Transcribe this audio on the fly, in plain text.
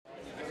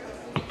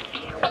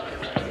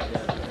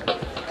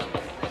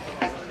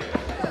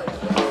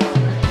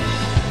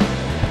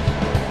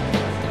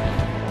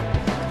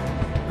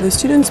The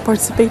students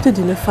participated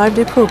in a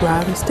 5-day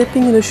program,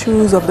 stepping in the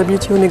shoes of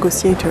WTO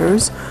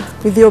negotiators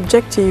with the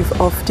objective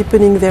of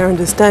deepening their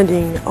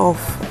understanding of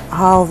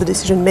how the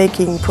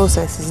decision-making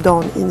process is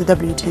done in the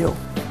WTO.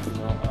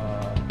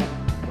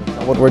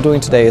 What we're doing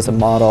today is a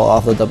model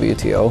of the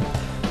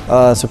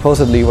WTO.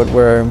 Supposedly what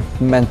we're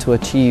meant to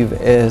achieve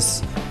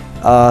is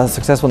a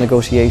successful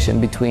negotiation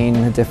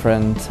between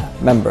different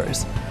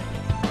members.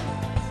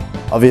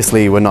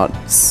 Obviously, we're not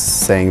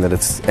saying that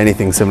it's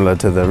anything similar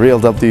to the real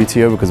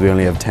WTO because we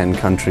only have 10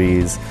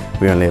 countries,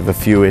 we only have a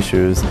few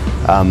issues,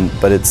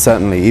 but it's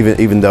certainly,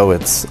 even though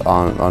it's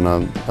on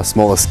a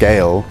smaller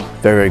scale,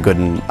 very, very good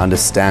in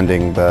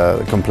understanding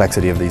the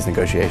complexity of these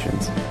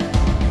negotiations.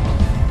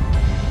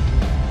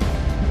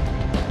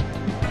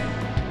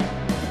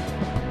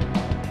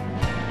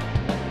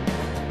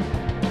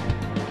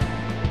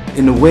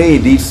 In a way,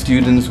 these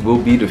students will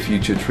be the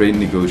future trade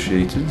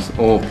negotiators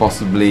or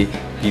possibly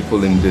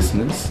people in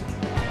business.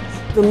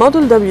 The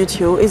Model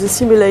WTO is a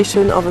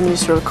simulation of a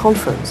ministerial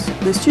conference.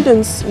 The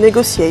students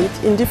negotiate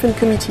in different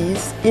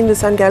committees in the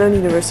St Gallen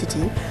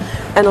University,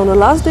 and on the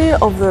last day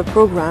of the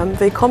program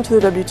they come to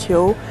the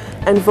WTO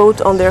and vote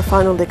on their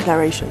final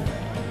declaration.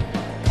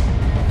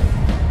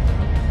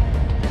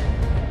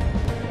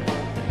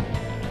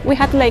 We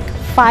had like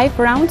 5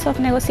 rounds of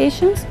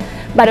negotiations,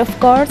 but of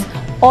course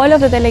all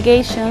of the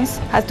delegations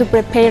had to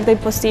prepare their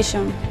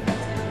position.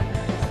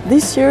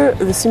 This year,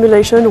 the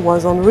simulation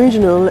was on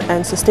regional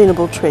and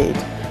sustainable trade.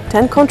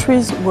 10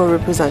 countries were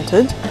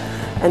represented,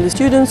 and the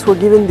students were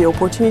given the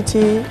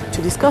opportunity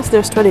to discuss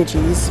their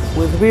strategies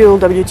with real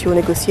WTO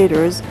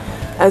negotiators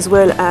as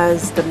well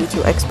as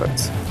WTO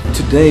experts.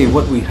 Today,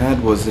 what we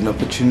had was an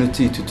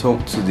opportunity to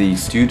talk to the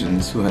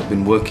students who had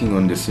been working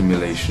on the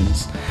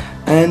simulations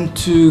and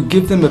to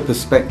give them a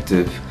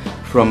perspective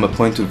from a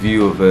point of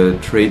view of a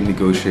trade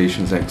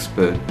negotiations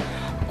expert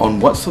on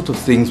what sort of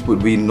things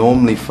would we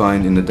normally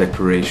find in a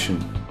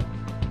declaration.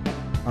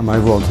 My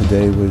role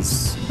today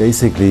was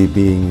basically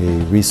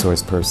being a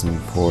resource person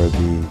for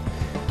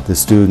the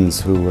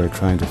students who were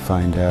trying to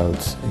find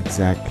out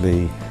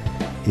exactly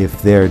if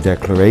their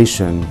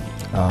declaration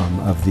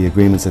of the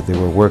agreements that they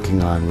were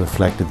working on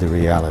reflected the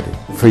reality.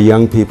 For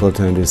young people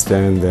to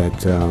understand that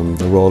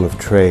the role of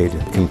trade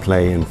can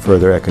play in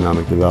further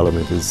economic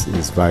development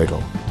is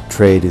vital.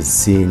 Trade is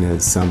seen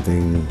as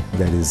something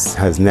that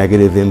has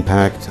negative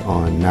impact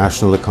on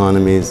national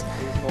economies.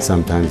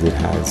 Sometimes it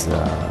has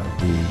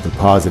the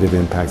positive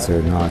impacts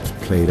are not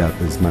played up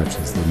as much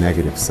as the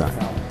negative side.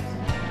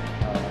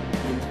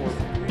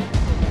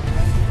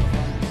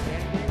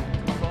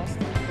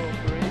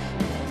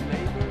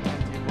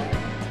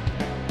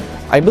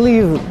 I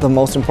believe the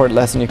most important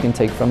lesson you can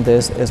take from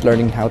this is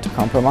learning how to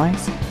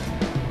compromise.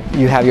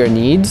 You have your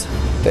needs,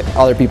 the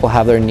other people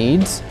have their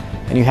needs,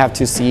 and you have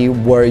to see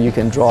where you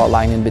can draw a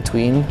line in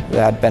between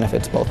that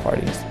benefits both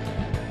parties.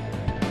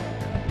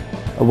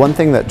 One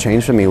thing that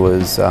changed for me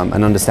was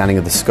an understanding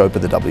of the scope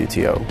of the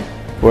WTO.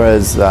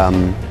 Whereas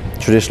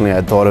traditionally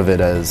I'd thought of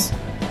it as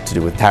to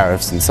do with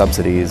tariffs and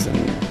subsidies,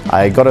 and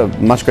I got a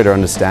much greater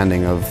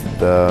understanding of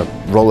the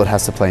role it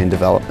has to play in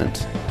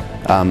development,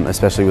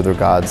 especially with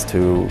regards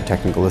to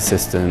technical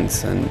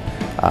assistance and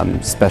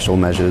special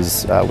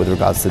measures with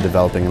regards to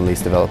developing and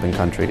least developing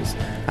countries.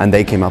 And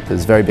they came up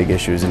as very big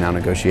issues in our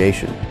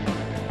negotiation.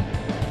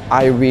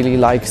 I really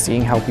like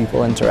seeing how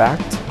people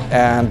interact,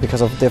 and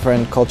because of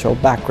different cultural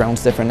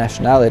backgrounds, different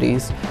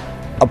nationalities,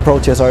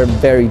 approaches are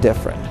very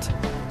different.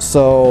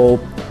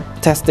 So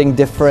testing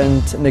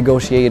different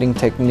negotiating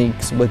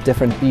techniques with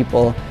different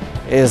people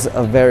is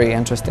a very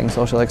interesting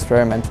social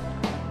experiment.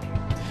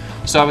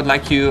 So I would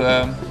like you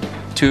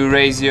to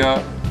raise your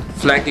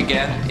flag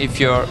again if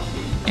you're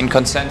in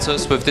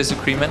consensus with this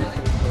agreement.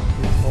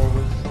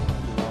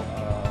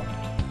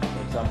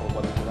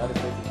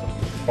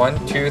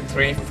 1, 2,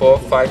 3, 4,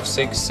 5,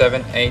 6,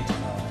 7, 8,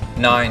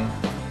 9.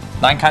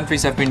 9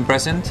 countries have been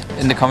present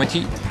in the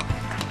committee.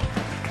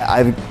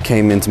 I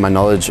came into my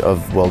knowledge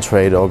of World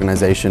Trade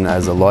Organization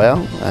as a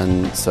lawyer,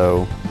 and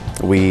so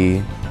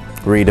we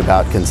read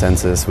about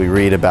consensus, we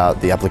read about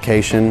the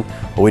application.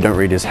 What we don't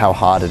read is how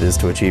hard it is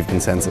to achieve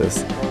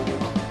consensus.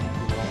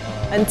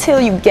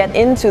 Until you get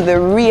into the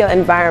real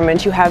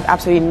environment, you have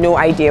absolutely no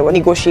idea what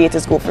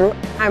negotiators go through.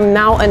 I'm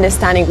now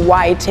understanding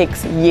why it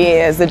takes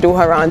years, the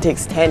Doha round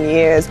takes 10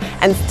 years,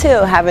 and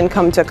still haven't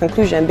come to a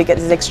conclusion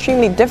because it's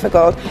extremely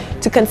difficult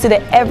to consider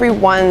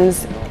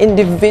everyone's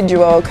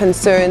individual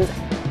concerns.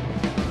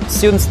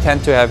 Students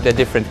tend to have their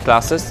different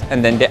classes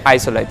and then they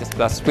isolate these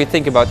classes. We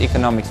think about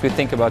economics, we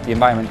think about the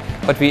environment,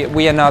 but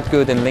we are not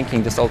good in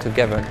linking this all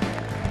together.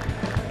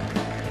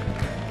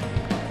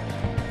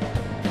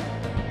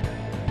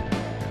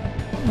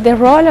 The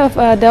role of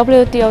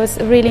WTO is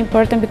really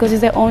important because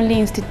it's the only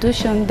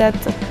institution that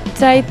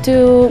tries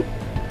to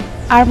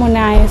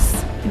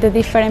harmonize the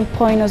different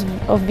points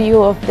of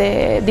view of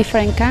the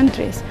different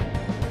countries.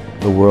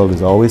 The world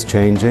is always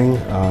changing.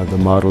 The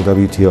model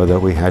WTO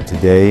that we had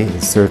today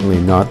is certainly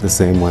not the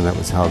same one that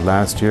was held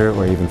last year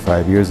or even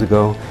 5 years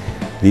ago.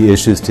 The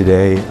issues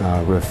today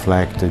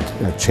reflect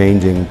a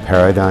changing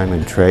paradigm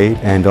in trade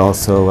and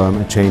also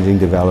a changing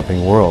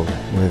developing world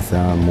with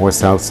more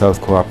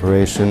South-South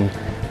cooperation,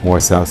 more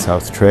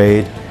South-South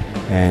trade,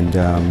 and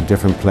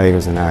different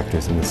players and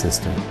actors in the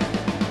system.